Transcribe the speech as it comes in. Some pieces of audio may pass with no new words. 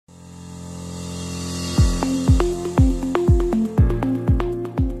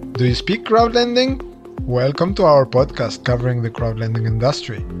Do you speak crowdlending? Welcome to our podcast covering the crowdlending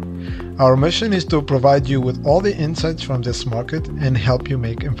industry. Our mission is to provide you with all the insights from this market and help you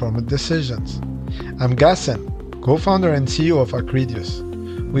make informed decisions. I'm Ghassen, co-founder and CEO of Acredius.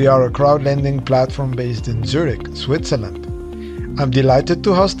 We are a crowdlending platform based in Zurich, Switzerland. I'm delighted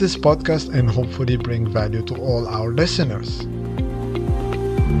to host this podcast and hopefully bring value to all our listeners.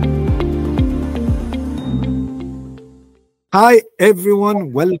 Hi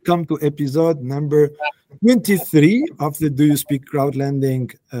everyone, welcome to episode number 23 of the Do You Speak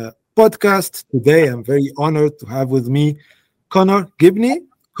Crowdlending podcast. Today I'm very honored to have with me Conor Gibney.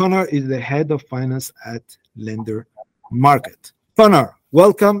 Conor is the head of finance at Lendermarket. Conor,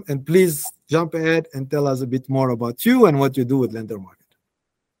 welcome, and please jump ahead and tell us a bit more about you and what you do with Lendermarket.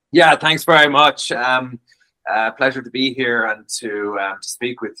 Yeah, thanks very much. Pleasure to be here and to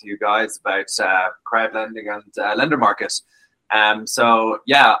speak with you guys about crowdlending and Lendermarket. I'm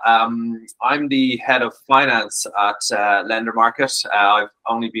the head of finance at Lendermarket. I've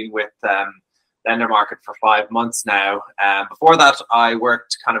only been with Lendermarket for 5 months now. Before that, I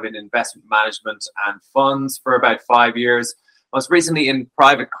worked kind of in investment management and funds for about 5 years. Most recently in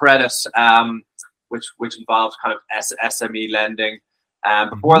private credit, which involved kind of SME lending.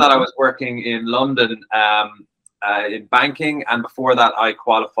 Before that, I was working in London in banking, and before that, I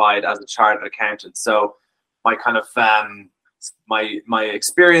qualified as a chartered accountant. So my kind of my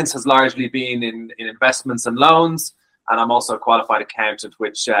experience has largely been in investments and loans, and I'm also a qualified accountant,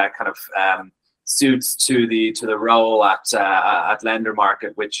 which kind of suits to the role at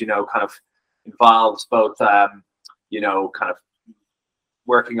Lendermarket, which kind of involves both kind of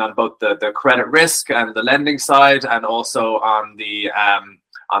working on both the credit risk and the lending side, and also on the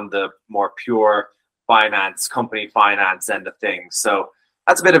more pure finance, company finance end of things. So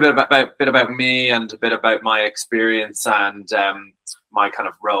that's a bit about me and a bit about my experience and my kind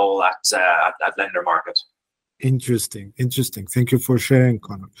of role at Lendermarket. Interesting. Thank you for sharing,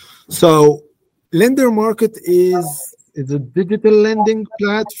 Conor. So Lendermarket is a digital lending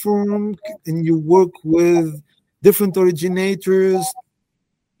platform, and you work with different originators.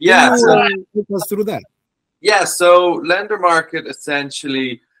 Yeah, take us through that. Yeah, so Lendermarket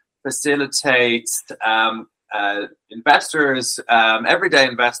essentially facilitates investors, everyday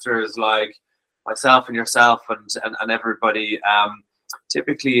investors like myself and yourself and everybody,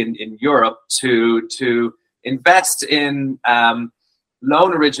 typically in Europe, to invest in loan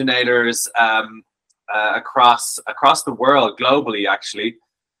originators across the world, globally, actually.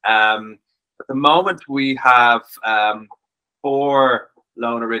 At the moment, we have 4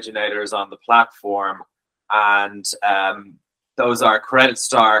 loan originators on the platform, and those are Credit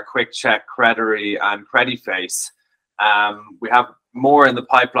Star, Quick Check, Crediary, and Crediface. We have more in the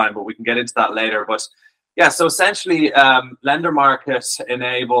pipeline, but we can get into that later. But yeah, so essentially, Lendermarket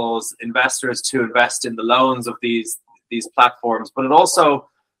enables investors to invest in the loans of these platforms, but it also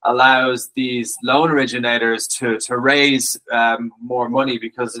allows these loan originators to raise more money,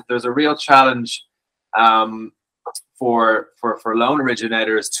 because there's a real challenge for loan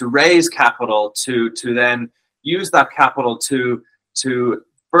originators to raise capital to then use that capital to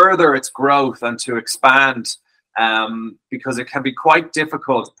further its growth and to expand, because it can be quite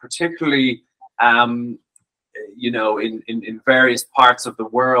difficult, particularly in various parts of the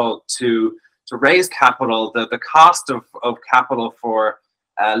world, to raise capital. The cost of capital for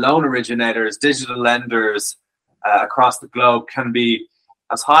loan originators, digital lenders across the globe can be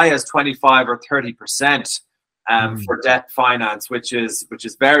as high as 25 or 30% for debt finance, which is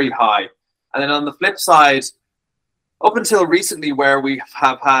very high. And then on the flip side, up until recently, where we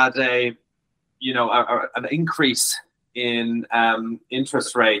have had an increase in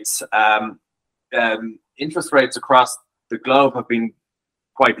interest rates, interest rates across the globe have been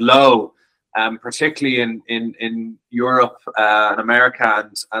quite low, particularly in Europe and America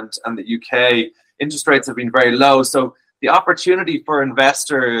and the UK. Interest rates have been very low, so the opportunity for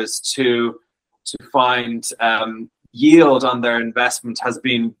investors to find yield on their investment has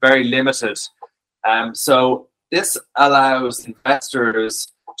been very limited. So this allows investors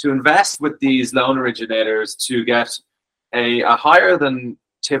to invest with these loan originators to get a higher than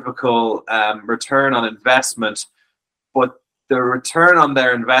typical return on investment, but the return on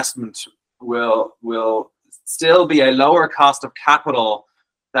their investment will still be a lower cost of capital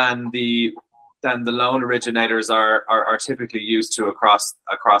than the loan originators are typically used to across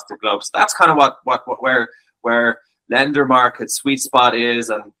the globe. So that's kind of where Lendermarket's sweet spot is,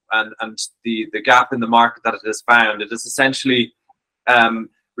 and the gap in the market that it has found. It has essentially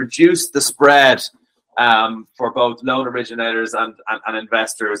reduced the spread for both loan originators and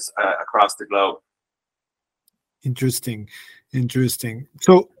investors across the globe. Interesting.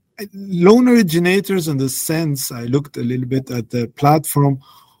 So loan originators, in the sense, I looked a little bit at the platform,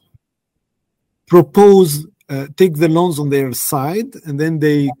 propose, take the loans on their side, and then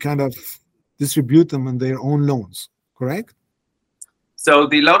they kind of distribute them on their own loans, correct? So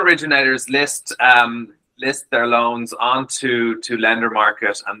the loan originators list their loans onto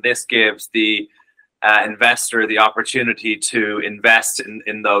Lendermarket, and this gives the investor the opportunity to invest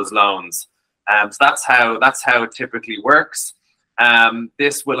in those loans. So that's how it typically works.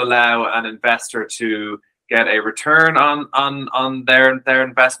 This will allow an investor to get a return on their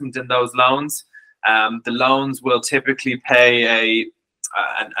investment in those loans. The loans will typically pay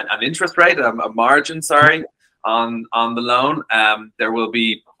an interest rate, a margin, on the loan. There will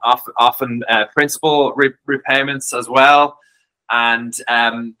be often principal repayments as well, and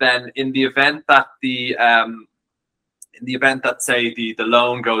then in the event that say the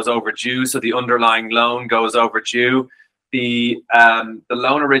loan goes overdue, so the underlying loan goes overdue, the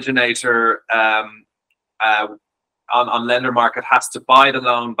loan originator on Lendermarket has to buy the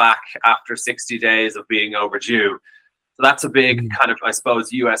loan back after 60 days of being overdue. So that's a big kind of, I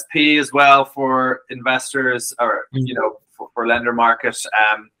suppose, USP as well for investors, or for Lendermarket,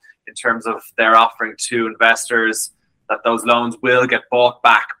 in terms of their offering to investors that those loans will get bought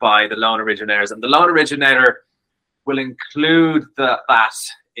back by the loan originators, and the loan originator will include that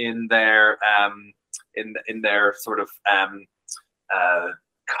in their sort of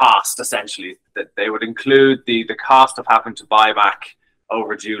cost, essentially. That they would include the cost of having to buy back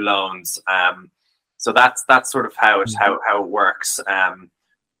overdue loans. So that's sort of how it works,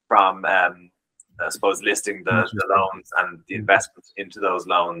 from I suppose listing the loans and the investments into those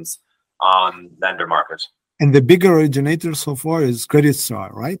loans on Lendermarket. And the bigger originator so far is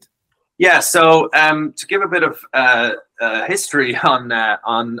CreditStar, right? Yeah. So to give a bit of history on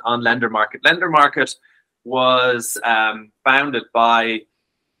Lendermarket, Lendermarket was founded by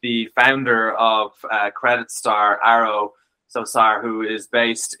the founder of CreditStar, Aro Sosar, who is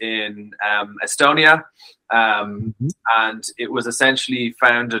based in Estonia, and it was essentially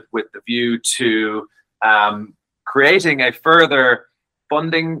founded with the view to creating a further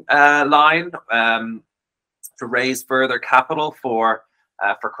funding line to raise further capital for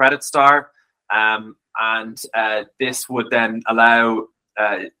CreditStar, and this would then allow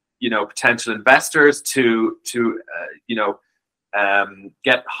potential investors to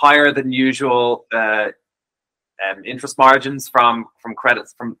get higher than usual interest margins from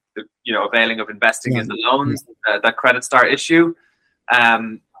credits, from availing of investing in the loans that CreditStar issue.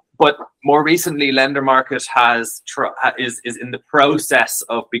 But more recently, Lendermarket is in the process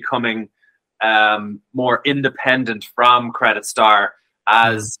of becoming more independent from CreditStar,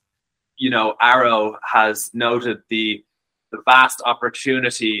 as Aro has noted the vast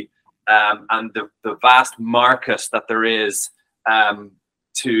opportunity and the vast market that there is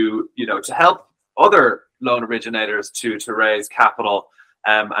to help other loan originators to raise capital,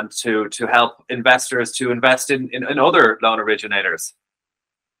 and to help investors to invest in other loan originators.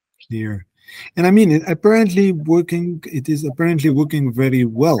 Clear. And I mean, it is apparently working very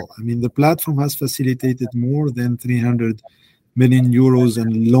well. I mean, the platform has facilitated more than 300 million euros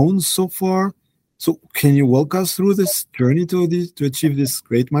in loans so far. So can you walk us through this journey to achieve this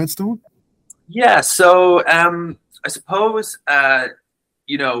great milestone? Yeah. So I suppose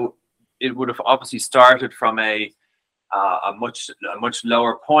it would have obviously started from a much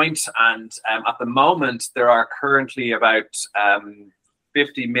lower point, and at the moment there are currently about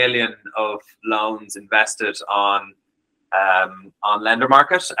 50 million of loans invested on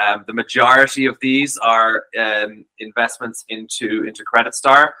Lendermarket. The majority of these are investments into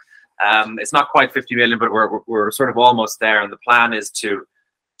CreditStar. It's not quite 50 million, but we're sort of almost there, and the plan is to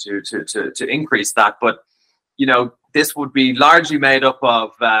increase that. But this would be largely made up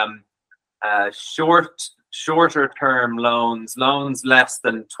of shorter term loans less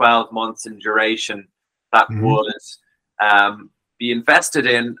than 12 months in duration that would be invested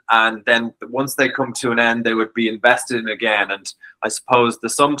in, and then once they come to an end, they would be invested in again. And I suppose the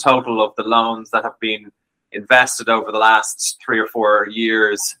sum total of the loans that have been invested over the last 3 or 4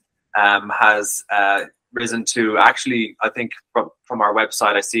 years has risen to, actually, I think from our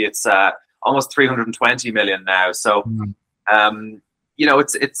website, I see it's almost 320 million now. So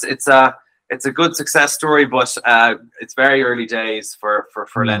it's a good success story, but it's very early days for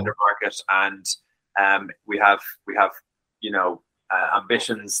Lendermarket, and we have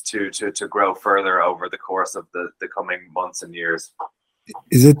ambitions to grow further over the course of the coming months and years.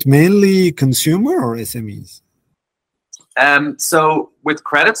 Is it mainly consumer or SMEs? So with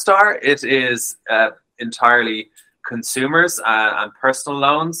CreditStar, it is entirely consumers and personal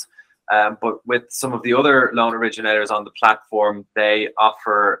loans. But with some of the other loan originators on the platform, they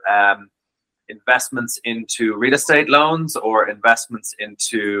offer investments into real estate loans or investments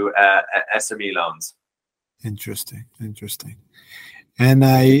into SME loans. Interesting. And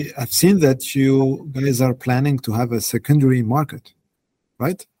I've seen that you guys are planning to have a secondary market,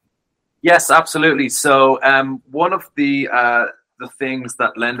 right? Yes, absolutely. So one of the things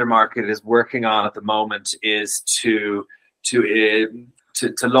that Lendermarket is working on at the moment is to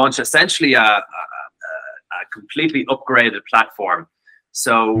launch essentially a completely upgraded platform.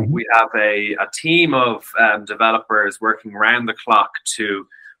 So we have a team of developers working around the clock to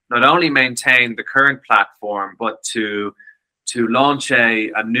not only maintain the current platform, but to launch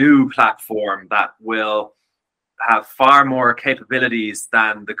a new platform that will have far more capabilities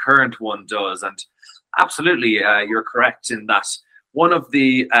than the current one does. And absolutely, you're correct in that one of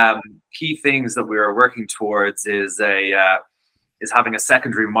the key things that we are working towards is having a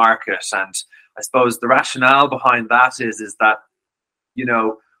secondary market. And I suppose the rationale behind that is that, you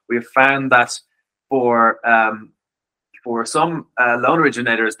know, we've found that for some loan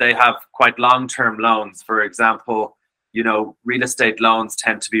originators, they have quite long-term loans. For example, you know, real estate loans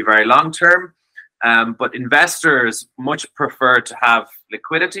tend to be very long-term, but investors much prefer to have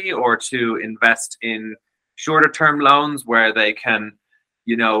liquidity or to invest in shorter-term loans where they can,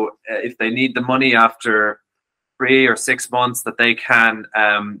 you know, if they need the money after 3 or 6 months, that they can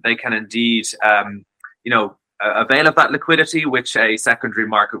indeed, you know, avail of that liquidity, which a secondary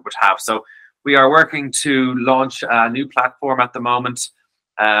market would have. So we are working to launch a new platform at the moment,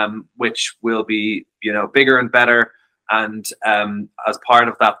 which will be, you know, bigger and better. And as part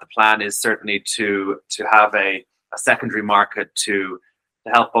of that, the plan is certainly to have a secondary market to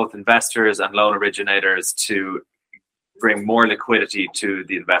help both investors and loan originators to bring more liquidity to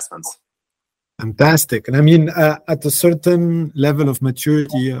the investments. Fantastic. And I mean, at a certain level of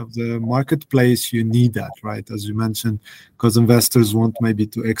maturity of the marketplace, you need that, right? As you mentioned, because investors want maybe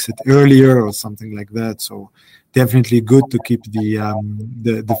to exit earlier or something like that. So definitely good to keep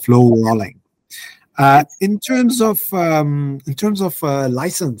the flow rolling. In terms of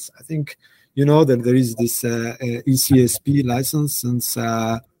license, I think you know that there is this ECSP license since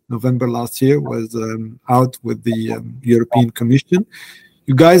November last year was out with the European Commission.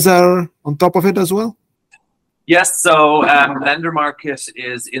 You guys are on top of it as well? Yes, so Lendermarket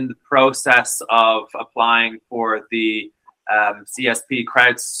is in the process of applying for the CSP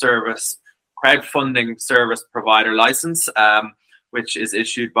crowdfunding service provider license, which is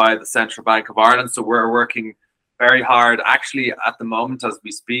issued by the Central Bank of Ireland. So we're working very hard, actually, at the moment as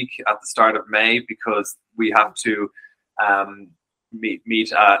we speak, at the start of May, because we have to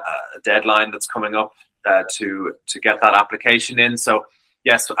meet a deadline that's coming up to get that application in. So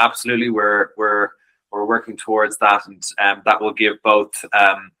yes, absolutely, we're working towards that, and that will give both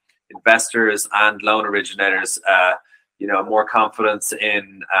investors and loan originators, you know, more confidence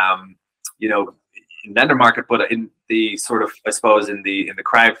in, you know, in Lendermarket, but in the sort of, I suppose, in the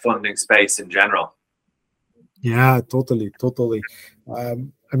crowdfunding space in general. Yeah, totally.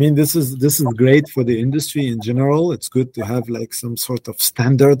 I mean, this is great for the industry in general. It's good to have like some sort of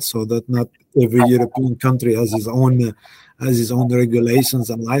standard so that not every European country has his own regulations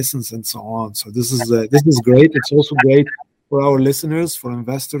and license and so on. So this is great. It's also great for our listeners, for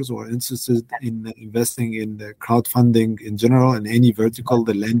investors who are interested in investing in the crowdfunding in general, in any vertical,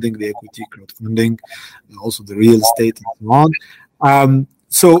 the lending, the equity crowdfunding, and also the real estate and so on.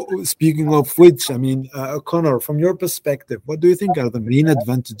 So speaking of which, I mean, Conor, from your perspective, what do you think are the main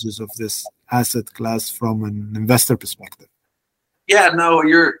advantages of this asset class from an investor perspective? Yeah, no,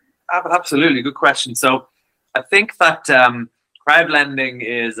 you're absolutely good question. So I think that crowdlending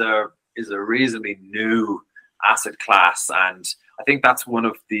is a reasonably new asset class, and I think that's one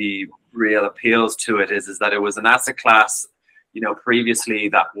of the real appeals to it is that it was an asset class, you know, previously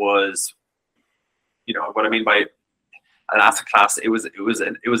that was, you know, what I mean by an asset class, it was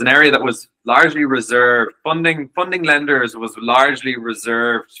an area that was largely reserved. Funding lenders was largely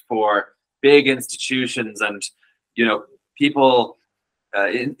reserved for big institutions and, you know, people,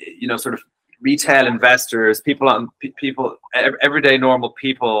 you know, sort of retail investors, people, everyday normal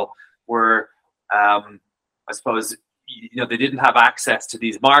people were, I suppose, you know, they didn't have access to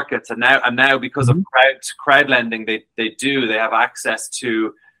these markets, and now because of crowd lending, they have access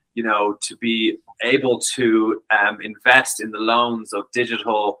to, you know, to be able to invest in the loans of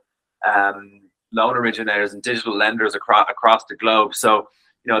digital loan originators and digital lenders across the globe. So,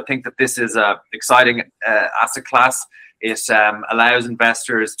 you know, I think that this is a exciting asset class. It allows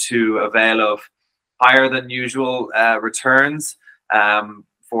investors to avail of higher than usual returns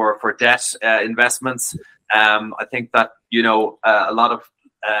for debt investments. I think that, you know, a lot of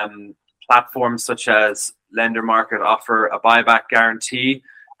platforms such as Lendermarket offer a buyback guarantee.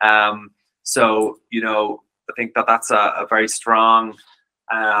 So, I think that's a very strong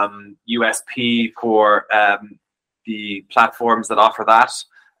USP for the platforms that offer that.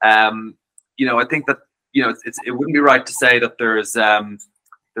 I think that it wouldn't be right to say that there's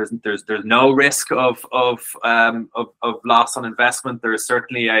no risk of loss on investment. There is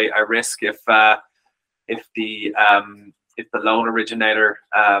certainly a risk if the loan originator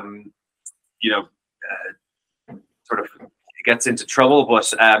sort of gets into trouble, but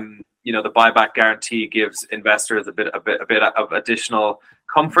the buyback guarantee gives investors a bit of additional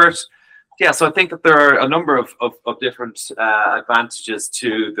comfort. Yeah, so I think that there are a number of different advantages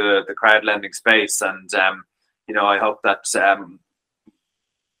to the crowd lending space, and I hope that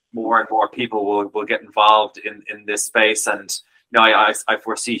more and more people will get involved in this space, and I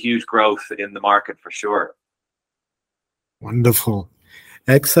foresee huge growth in the market for sure. Wonderful.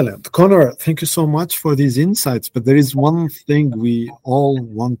 Excellent. Conor, thank you so much for these insights, but there is one thing we all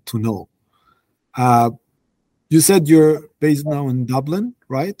want to know. You said you're based now in Dublin,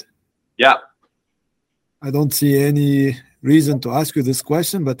 right? Yeah. I don't see any reason to ask you this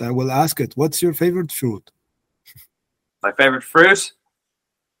question, but I will ask it. What's your favorite fruit? My favorite fruit?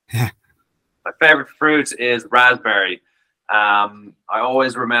 Yeah. My favorite fruit is raspberry. I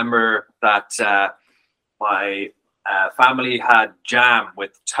always remember that my family had jam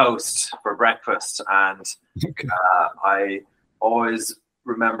with toast for breakfast, and I always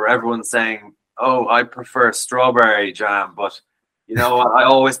remember everyone saying, "Oh, I prefer strawberry jam," but I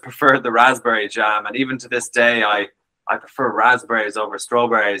always preferred the raspberry jam, and even to this day, I prefer raspberries over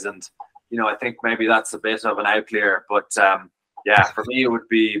strawberries, and I think maybe that's a bit of an outlier, but for me it would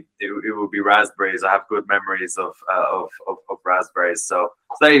be raspberries. I have good memories of raspberries, so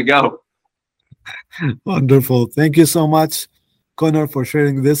there you go. Wonderful. Thank you so much, Conor, for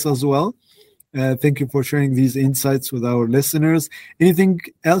sharing this as well. Thank you for sharing these insights with our listeners. Anything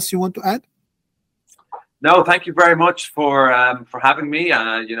else you want to add? No, thank you very much for having me.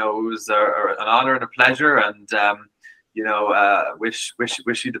 It was an honor and a pleasure, and wish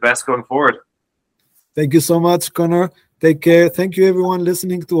you the best going forward. Thank you so much, Conor. Take care. Thank you, everyone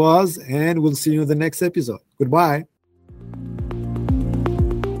listening to us, and we'll see you in the next episode. Goodbye.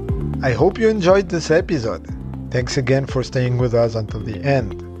 I hope you enjoyed this episode. Thanks again for staying with us until the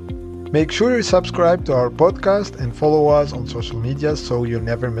end. Make sure you subscribe to our podcast and follow us on social media so you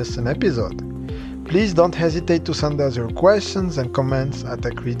never miss an episode. Please don't hesitate to send us your questions and comments at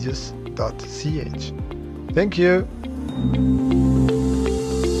egregious.ch. Thank you.